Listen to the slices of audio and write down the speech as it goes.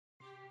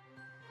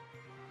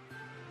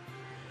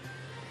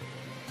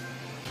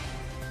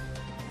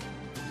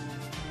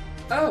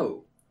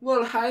Oh,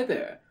 well hi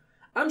there.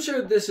 I'm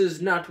sure this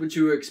is not what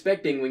you were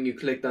expecting when you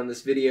clicked on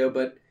this video,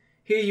 but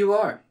here you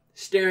are,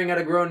 staring at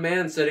a grown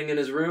man sitting in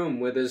his room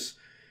with his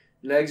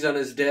legs on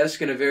his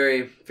desk in a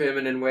very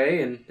feminine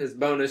way, and his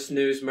bonus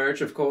news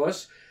merch, of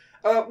course.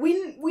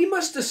 We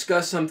must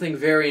discuss something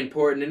very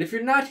important, and if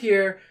you're not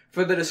here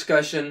for the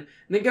discussion,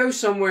 then go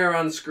somewhere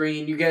on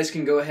screen. You guys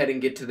can go ahead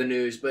and get to the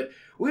news, but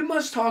we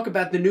must talk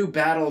about the new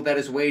battle that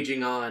is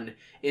waging on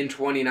in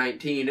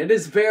 2019. It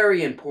is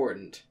very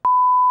important.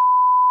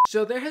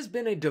 So there has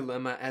been a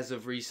dilemma as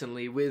of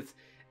recently with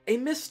a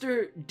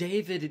Mr.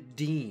 David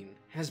Dean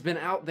has been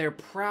out there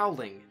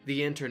prowling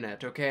the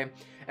internet, okay?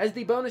 As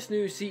the Bonus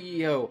News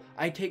CEO,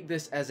 I take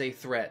this as a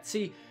threat.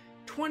 See,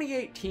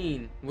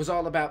 2018 was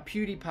all about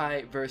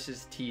PewDiePie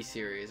versus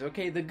T-Series,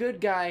 okay? The good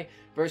guy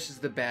versus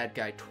the bad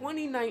guy.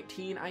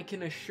 2019, I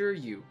can assure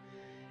you,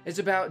 is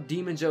about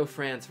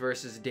demonjoefrance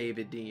versus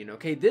David Dean,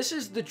 okay? This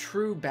is the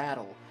true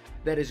battle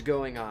that is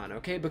going on,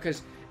 okay?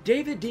 Because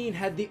David Dean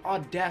had the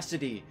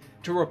audacity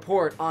to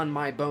report on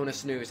my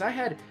bonus news. I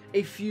had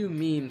a few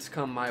memes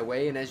come my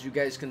way, and as you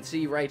guys can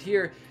see right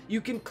here,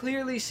 you can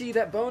clearly see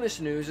that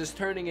bonus news is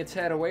turning its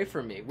head away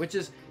from me, which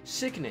is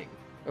sickening,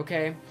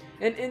 okay?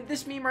 And in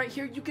this meme right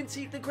here, you can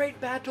see the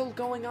great battle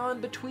going on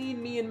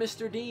between me and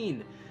Mr.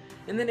 Dean.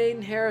 And then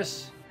Aiden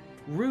Harris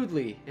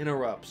rudely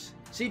interrupts.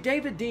 See,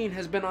 David Dean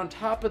has been on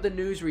top of the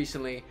news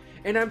recently,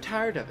 and I'm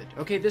tired of it.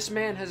 Okay, this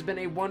man has been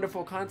a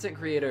wonderful content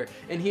creator,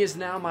 and he is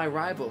now my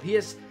rival. He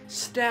has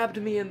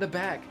stabbed me in the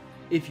back,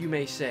 if you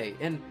may say,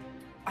 and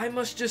I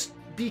must just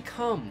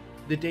become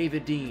the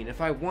David Dean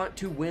if I want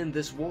to win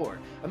this war.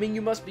 I mean,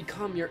 you must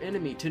become your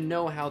enemy to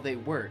know how they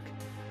work.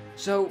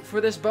 So,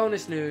 for this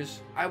bonus news,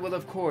 I will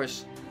of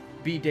course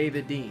be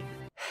David Dean.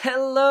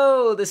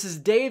 Hello, this is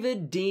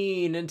David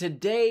Dean, and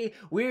today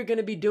we're going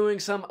to be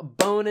doing some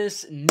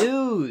bonus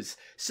news.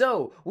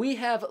 So, we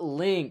have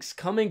links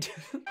coming to...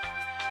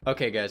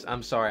 Okay guys,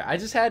 I'm sorry. I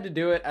just had to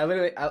do it.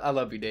 I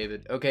love you,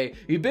 David, okay?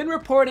 You've been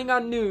reporting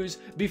on news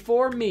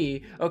before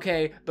me,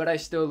 okay? But I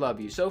still love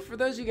you. So for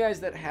those of you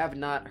guys that have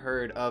not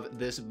heard of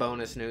this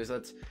bonus news,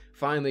 let's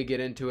finally get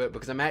into it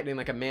because I'm acting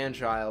like a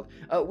man-child.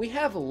 We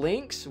have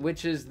Lynx,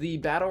 which is the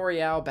Battle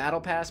Royale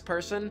Battle Pass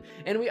person,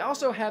 and we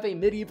also have a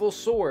medieval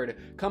sword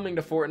coming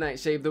to Fortnite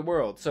Save the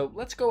World. So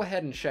let's go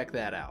ahead and check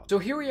that out. So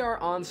here we are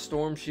on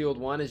Storm Shield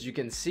 1, as you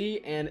can see,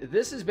 and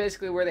this is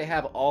basically where they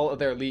have all of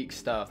their leaked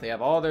stuff. They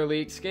have all their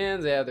leaked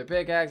skins, they have their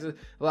pickaxes,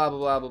 blah, blah,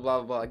 blah, blah,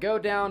 blah, blah. Go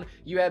down,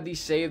 you have the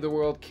Save the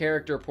World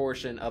character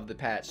portion of the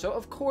patch. So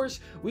of course,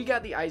 we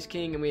got the Ice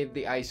King and we have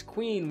the Ice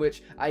Queen,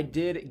 which I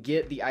did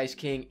get the Ice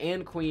King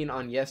and Queen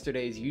on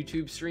yesterday's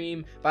YouTube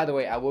stream. By the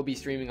way, I will be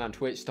streaming on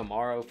Twitch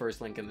tomorrow, first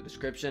link in the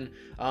description.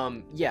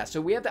 Yeah, so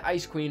we have the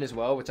Ice Queen as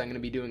well, which I'm going to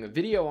be doing a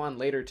video on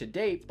later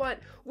today, but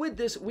with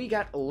this, we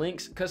got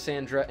Lynx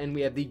Cassandra, and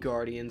we have the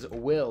Guardian's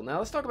Will. Now,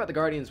 let's talk about the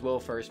Guardian's Will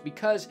first,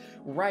 because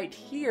right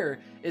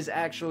here is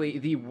actually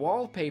the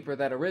wallpaper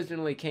that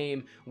originally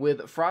came with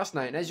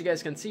Frostnite, and as you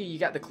guys can see, you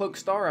got the cloak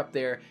star up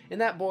there, and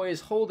that boy is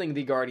holding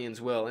the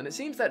Guardian's Will, and it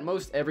seems that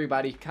most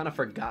everybody kind of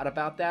forgot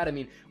about that. I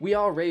mean, we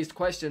all raised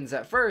questions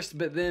at first,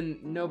 but then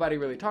nobody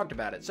really talked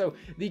about it. So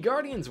the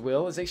Guardian's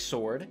Will is a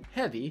sword,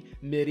 heavy,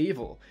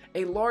 medieval.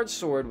 A large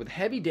sword with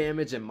heavy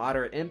damage and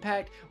moderate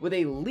impact with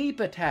a leap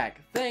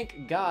attack.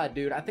 Thank God,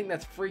 dude. I think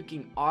that's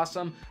freaking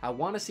awesome. I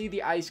want to see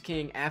the Ice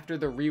King after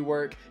the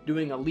rework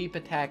doing a leap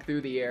attack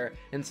through the air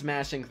and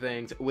smashing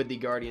things with the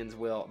Guardian's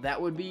Will.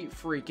 That would be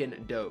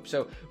freaking dope.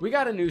 So we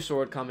got a new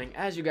sword coming.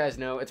 As you guys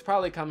know, it's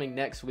probably coming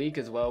next week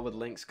as well with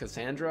Lynx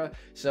Cassandra.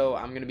 So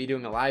I'm going to be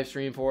doing a live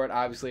stream for it.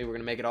 Obviously, we're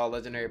going to make it all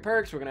legendary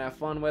perks. We're going to have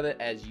fun with it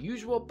as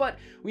usual, but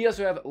we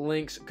also have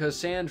Lynx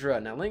Cassandra.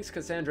 Now, Lynx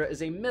Cassandra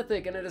is a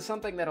mythic, and it is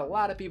something that a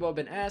lot of people have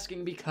been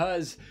asking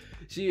because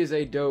she is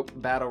a dope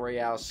Battle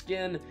Royale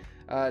skin.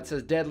 It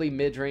says deadly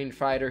mid-range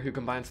fighter who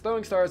combines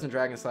throwing stars and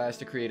dragon slash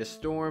to create a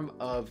storm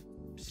of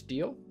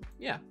steel.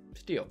 Yeah,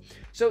 steel.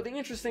 So the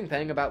interesting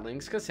thing about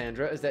Lynx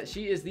Cassandra is that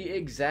she is the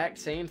exact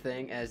same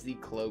thing as the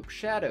Cloak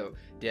Shadow.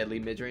 Deadly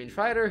mid-range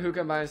fighter who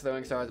combines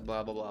throwing stars,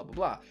 blah, blah, blah, blah,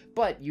 blah.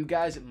 But you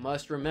guys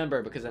must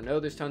remember, because I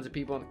know there's tons of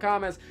people in the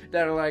comments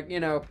that are like,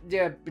 you know,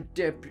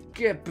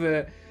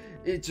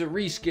 it's a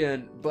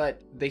reskin,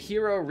 but the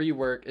hero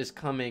rework is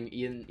coming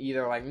in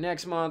either like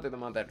next month or the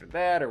month after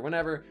that or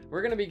whenever.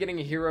 We're going to be getting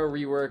a hero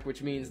rework,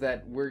 which means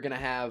that we're going to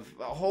have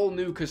a whole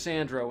new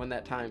Cassandra when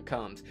that time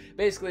comes.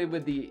 Basically,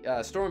 with the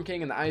Storm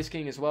King and the Ice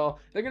King as well,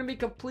 they're going to be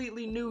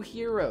completely new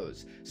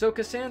heroes. So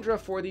Cassandra,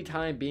 for the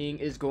time being,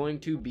 is going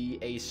to be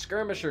a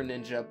skirmisher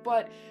ninja,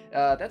 but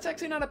that's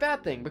actually not a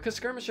bad thing, because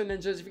skirmisher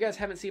ninjas, if you guys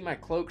haven't seen my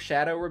Cloak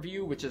Shadow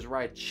review, which is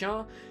right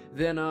here,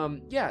 then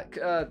yeah,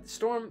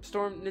 storm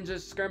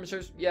ninjas,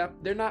 skirmishers, yeah,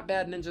 they're not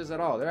bad ninjas at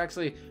all. They're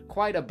actually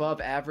quite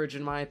above average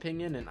in my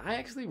opinion, and I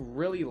actually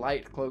really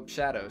liked Cloak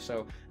Shadow,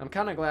 so I'm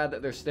kind of glad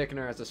that they're sticking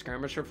her as a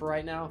skirmisher for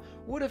right now.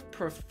 Would have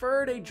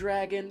preferred a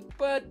dragon,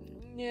 but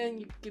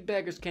yeah,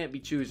 beggars can't be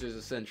choosers,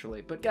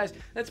 essentially. But guys,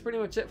 that's pretty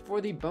much it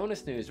for the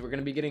bonus news. We're going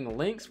to be getting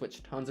Lynx,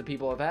 which tons of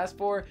people have asked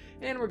for,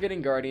 and we're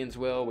getting Guardian's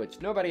Will,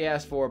 which nobody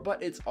asked for,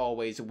 but it's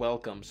always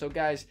welcome. So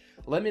guys,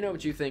 let me know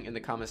what you think in the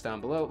comments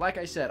down below. Like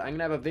I said, I'm going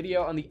to have a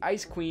video on the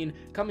Ice Queen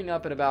coming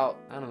up in about,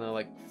 I don't know,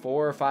 like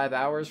 4 or 5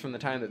 hours from the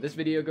time that this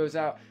video goes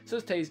out. So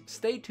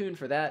stay tuned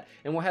for that,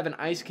 and we'll have an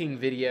Ice King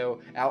video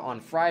out on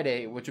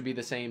Friday, which will be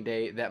the same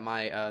day that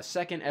my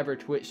second ever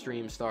Twitch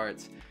stream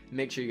starts.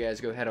 Make sure you guys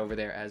go head over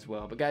there as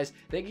well. But guys,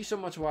 thank you so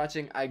much for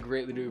watching. I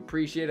greatly do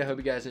appreciate it. I hope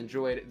you guys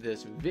enjoyed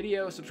this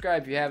video.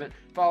 Subscribe if you haven't.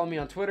 Follow me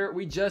on Twitter.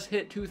 We just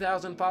hit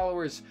 2,000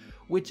 followers,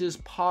 which is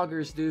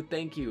poggers, dude.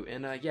 Thank you.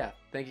 And yeah,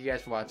 thank you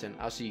guys for watching.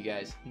 I'll see you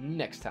guys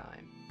next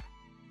time.